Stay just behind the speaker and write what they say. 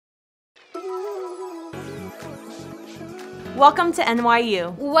Welcome to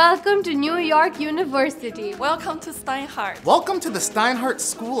NYU. Welcome to New York University. Welcome to Steinhardt. Welcome to the Steinhardt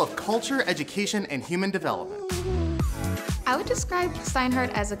School of Culture, Education, and Human Development. I would describe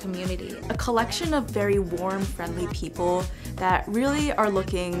Steinhardt as a community. A collection of very warm, friendly people that really are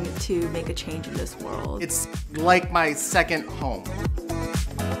looking to make a change in this world. It's like my second home.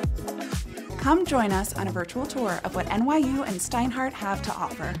 Come join us on a virtual tour of what NYU and Steinhardt have to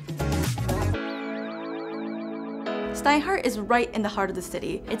offer. Steinhardt is right in the heart of the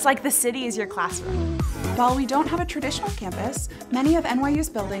city. It's like the city is your classroom. While we don't have a traditional campus, many of NYU's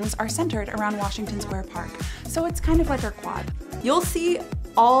buildings are centered around Washington Square Park, so it's kind of like our quad. You'll see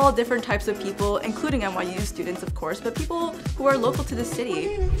all different types of people, including NYU students, of course, but people who are local to the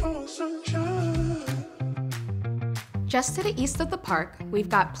city. Just to the east of the park, we've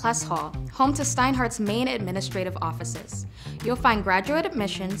got Pless Hall, home to Steinhardt's main administrative offices. You'll find graduate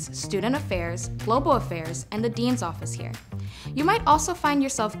admissions, student affairs, global affairs, and the dean's office here. You might also find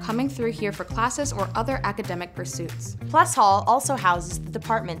yourself coming through here for classes or other academic pursuits. Pless Hall also houses the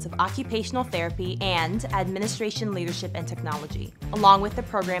departments of Occupational Therapy and Administration, Leadership, and Technology, along with the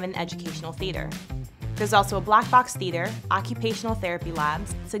program in Educational Theater. There's also a black box theater, occupational therapy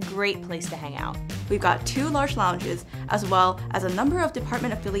labs. It's a great place to hang out. We've got 2 large lounges, as well as a number of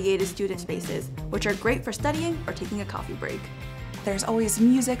department-affiliated student spaces, which are great for studying or taking a coffee break. There's always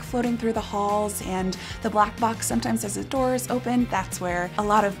music floating through the halls, and the black box sometimes has the doors open. That's where a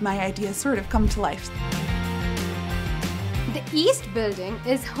lot of my ideas sort of come to life. The East Building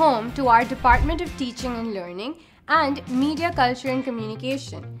is home to our Department of Teaching and Learning and Media, Culture and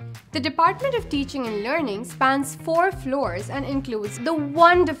Communication. The Department of Teaching and Learning spans 4 floors and includes the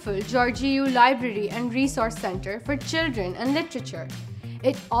wonderful Georgiou Library and Resource Center for Children and Literature.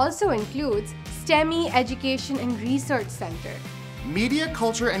 It also includes STEMI Education and Research Center. Media,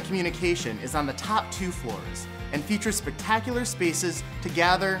 Culture, and Communication is on the top 2 floors and features spectacular spaces to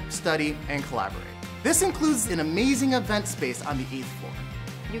gather, study, and collaborate. This includes an amazing event space on the 8th floor.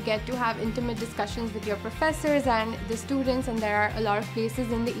 You get to have intimate discussions with your professors and the students, and there are a lot of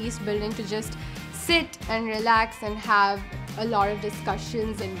places in the East Building to just sit and relax and have a lot of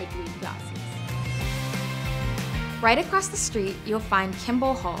discussions in between classes. Right across the street, you'll find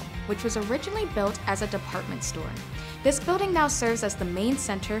Kimball Hall, which was originally built as a department store. This building now serves as the main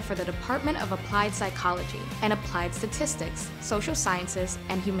center for the Department of Applied Psychology and Applied Statistics, Social Sciences,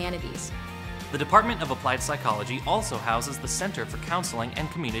 and Humanities. The Department of Applied Psychology also houses the Center for Counseling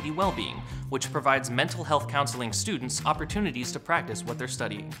and Community Wellbeing, which provides mental health counseling students opportunities to practice what they're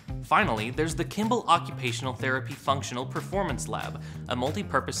studying. Finally, there's the Kimball Occupational Therapy Functional Performance Lab, a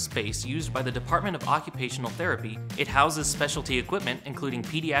multi-purpose space used by the Department of Occupational Therapy. It houses specialty equipment, including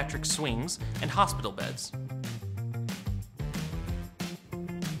pediatric swings and hospital beds.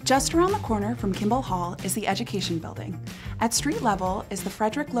 Just around the corner from Kimball Hall is the Education Building. At street level is the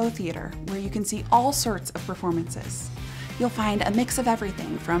Frederick Loewe Theater, where you can see all sorts of performances. You'll find a mix of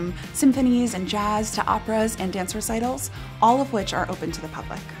everything from symphonies and jazz to operas and dance recitals, all of which are open to the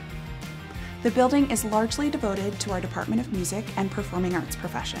public. The building is largely devoted to our Department of Music and Performing Arts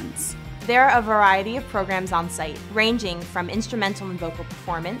professions. There are a variety of programs on site, ranging from instrumental and vocal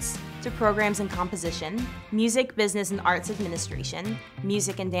performance to programs in composition, music, business, and arts administration,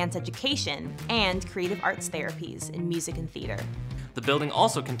 music and dance education, and creative arts therapies in music and theater. The building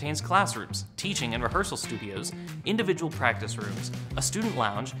also contains classrooms, teaching and rehearsal studios, individual practice rooms, a student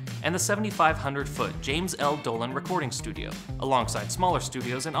lounge, and the 7,500-foot James L. Dolan recording studio, alongside smaller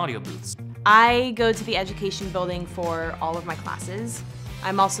studios and audio booths. I go to the Education Building for all of my classes.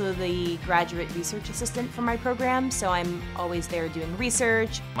 I'm also the graduate research assistant for my program, so I'm always there doing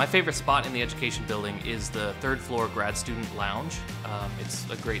research. My favorite spot in the Education Building is the 3rd floor grad student lounge. It's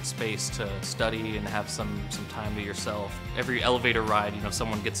a great space to study and have some time to yourself. Every elevator ride,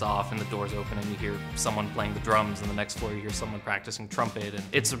 someone gets off and the doors open and you hear someone playing the drums, and the next floor you hear someone practicing trumpet. And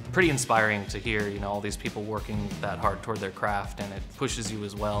it's pretty inspiring to hear, all these people working that hard toward their craft, and it pushes you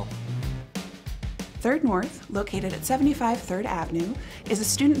as well. 3rd North, located at 75 3rd Avenue, is a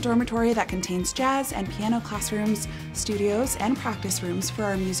student dormitory that contains jazz and piano classrooms, studios, and practice rooms for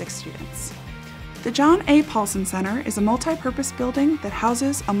our music students. The John A. Paulson Center is a multi-purpose building that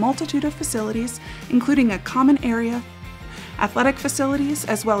houses a multitude of facilities, including a common area, athletic facilities,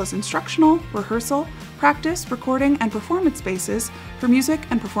 as well as instructional, rehearsal, practice, recording, and performance spaces for music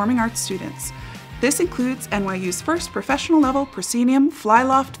and performing arts students. This includes NYU's first professional-level proscenium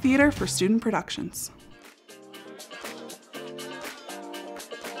fly-loft theater for student productions.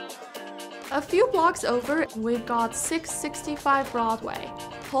 A few blocks over, we've got 665 Broadway,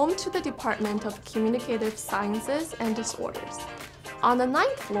 home to the Department of Communicative Sciences and Disorders. On the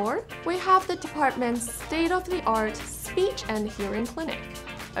 9th floor, we have the department's state-of-the-art speech and hearing clinic,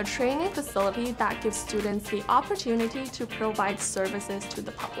 a training facility that gives students the opportunity to provide services to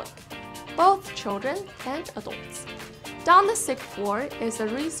the public, both children and adults. Down the 6th floor is the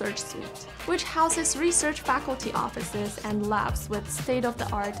research suite, which houses research faculty offices and labs with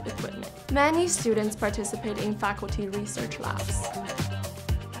state-of-the-art equipment. Many students participate in faculty research labs.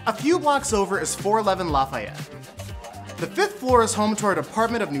 A few blocks over is 411 Lafayette. The 5th floor is home to our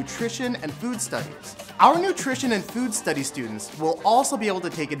Department of Nutrition and Food Studies. Our nutrition and food study students will also be able to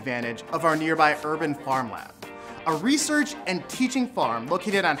take advantage of our nearby urban farm lab, a research and teaching farm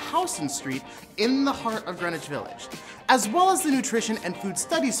located on Houston Street in the heart of Greenwich Village, as well as the Nutrition and Food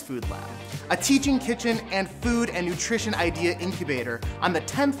Studies Food Lab, a teaching kitchen and food and nutrition idea incubator on the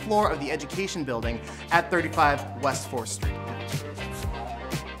 10th floor of the Education Building at 35 West 4th Street.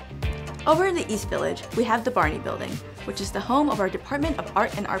 Over in the East Village, we have the Barney Building, which is the home of our Department of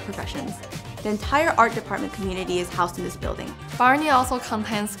Art and Art Professions. The entire art department community is housed in this building. Barney also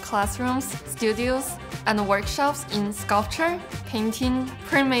contains classrooms, studios, and workshops in sculpture, painting,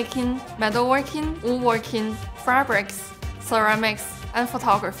 printmaking, metalworking, woodworking, fabrics, ceramics, and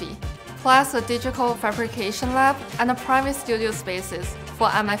photography, plus a digital fabrication lab and a private studio spaces for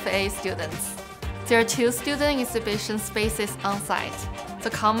MFA students. There are 2 student exhibition spaces on site, the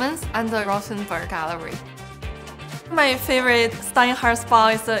Commons and the Rothenberg Gallery. My favorite Steinhardt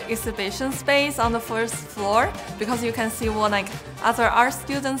spot is the exhibition space on the 1st floor because you can see what other art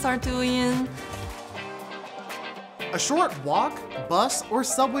students are doing. A short walk, bus, or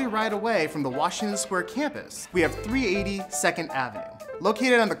subway ride away from the Washington Square campus, we have 380 2nd Avenue,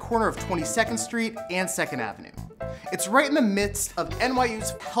 located on the corner of 22nd Street and 2nd Avenue. It's right in the midst of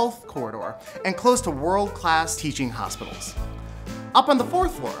NYU's health corridor and close to world-class teaching hospitals. Up on the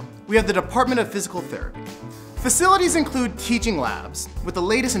 4th floor, we have the Department of Physical Therapy. Facilities include teaching labs with the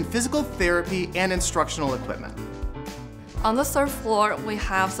latest in physical therapy and instructional equipment. On the 3rd floor, we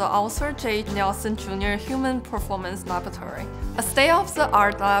have the Arthur J. Nelson Jr. Human Performance Laboratory, a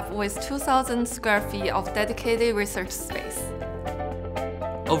state-of-the-art lab with 2,000 square feet of dedicated research space.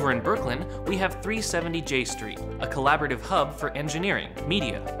 Over in Brooklyn, we have 370 J Street, a collaborative hub for engineering,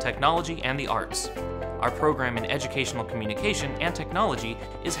 media, technology, and the arts. Our program in educational communication and technology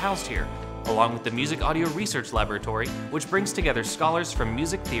is housed here, along with the Music Audio Research Laboratory, which brings together scholars from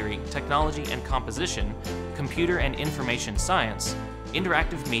music theory, technology and composition, computer and information science,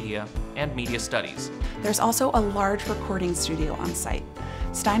 interactive media, and media studies. There's also a large recording studio on site.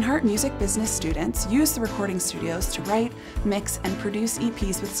 Steinhardt music business students use the recording studios to write, mix, and produce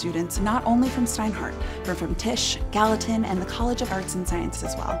EPs with students not only from Steinhardt, but from Tisch, Gallatin, and the College of Arts and Sciences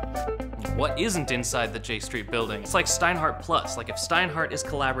as well. What isn't inside the J Street building? It's like Steinhardt Plus. Like if Steinhardt is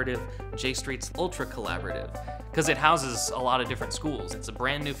collaborative, J Street's ultra collaborative, because it houses a lot of different schools. It's a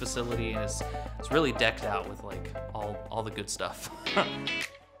brand new facility and it's really decked out with like all the good stuff.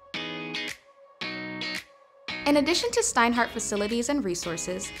 In addition to Steinhardt facilities and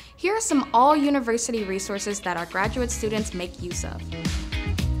resources, here are some all-university resources that our graduate students make use of.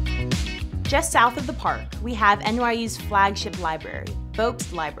 Just south of the park, we have NYU's flagship library,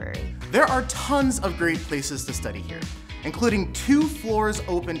 Bopst Library. There are tons of great places to study here, including 2 floors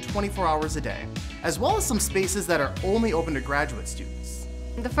open 24 hours a day, as well as some spaces that are only open to graduate students.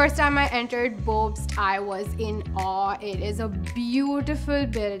 The first time I entered Bopst, I was in awe. It is a beautiful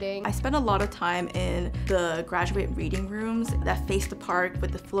building. I spent a lot of time in the graduate reading rooms that face the park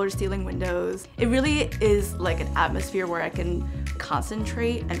with the floor-to-ceiling windows. It really is like an atmosphere where I can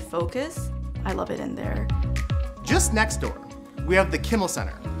concentrate and focus. I love it in there. Just next door, we have the Kimmel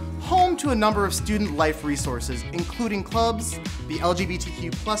Center, home to a number of student life resources, including clubs, the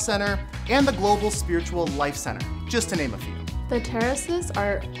LGBTQ+ Center, and the Global Spiritual Life Center, just to name a few. The terraces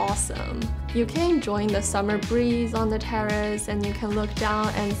are awesome. You can enjoy the summer breeze on the terrace and you can look down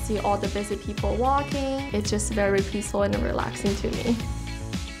and see all the busy people walking. It's just very peaceful and relaxing to me.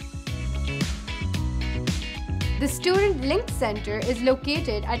 The Student Link Center is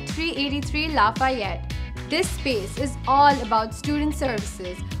located at 383 Lafayette. This space is all about student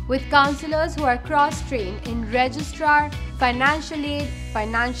services with counselors who are cross-trained in registrar, financial aid,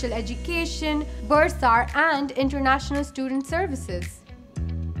 financial education, bursar, and international student services.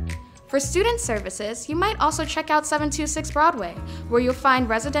 For student services, you might also check out 726 Broadway, where you'll find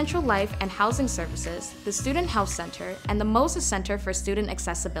residential life and housing services, the Student Health Center, and the Moses Center for Student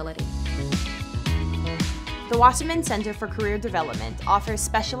Accessibility. The Wasserman Center for Career Development offers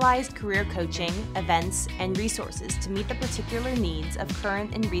specialized career coaching, events, and resources to meet the particular needs of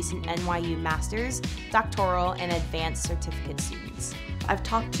current and recent NYU master's, doctoral, and advanced certificate students. I've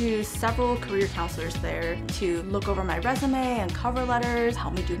talked to several career counselors there to look over my resume and cover letters,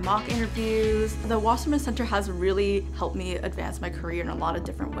 help me do mock interviews. The Wasserman Center has really helped me advance my career in a lot of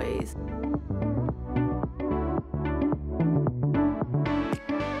different ways.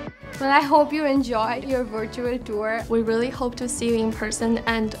 Well, I hope you enjoyed your virtual tour. We really hope to see you in person,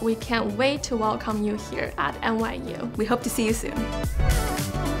 and we can't wait to welcome you here at NYU. We hope to see you soon.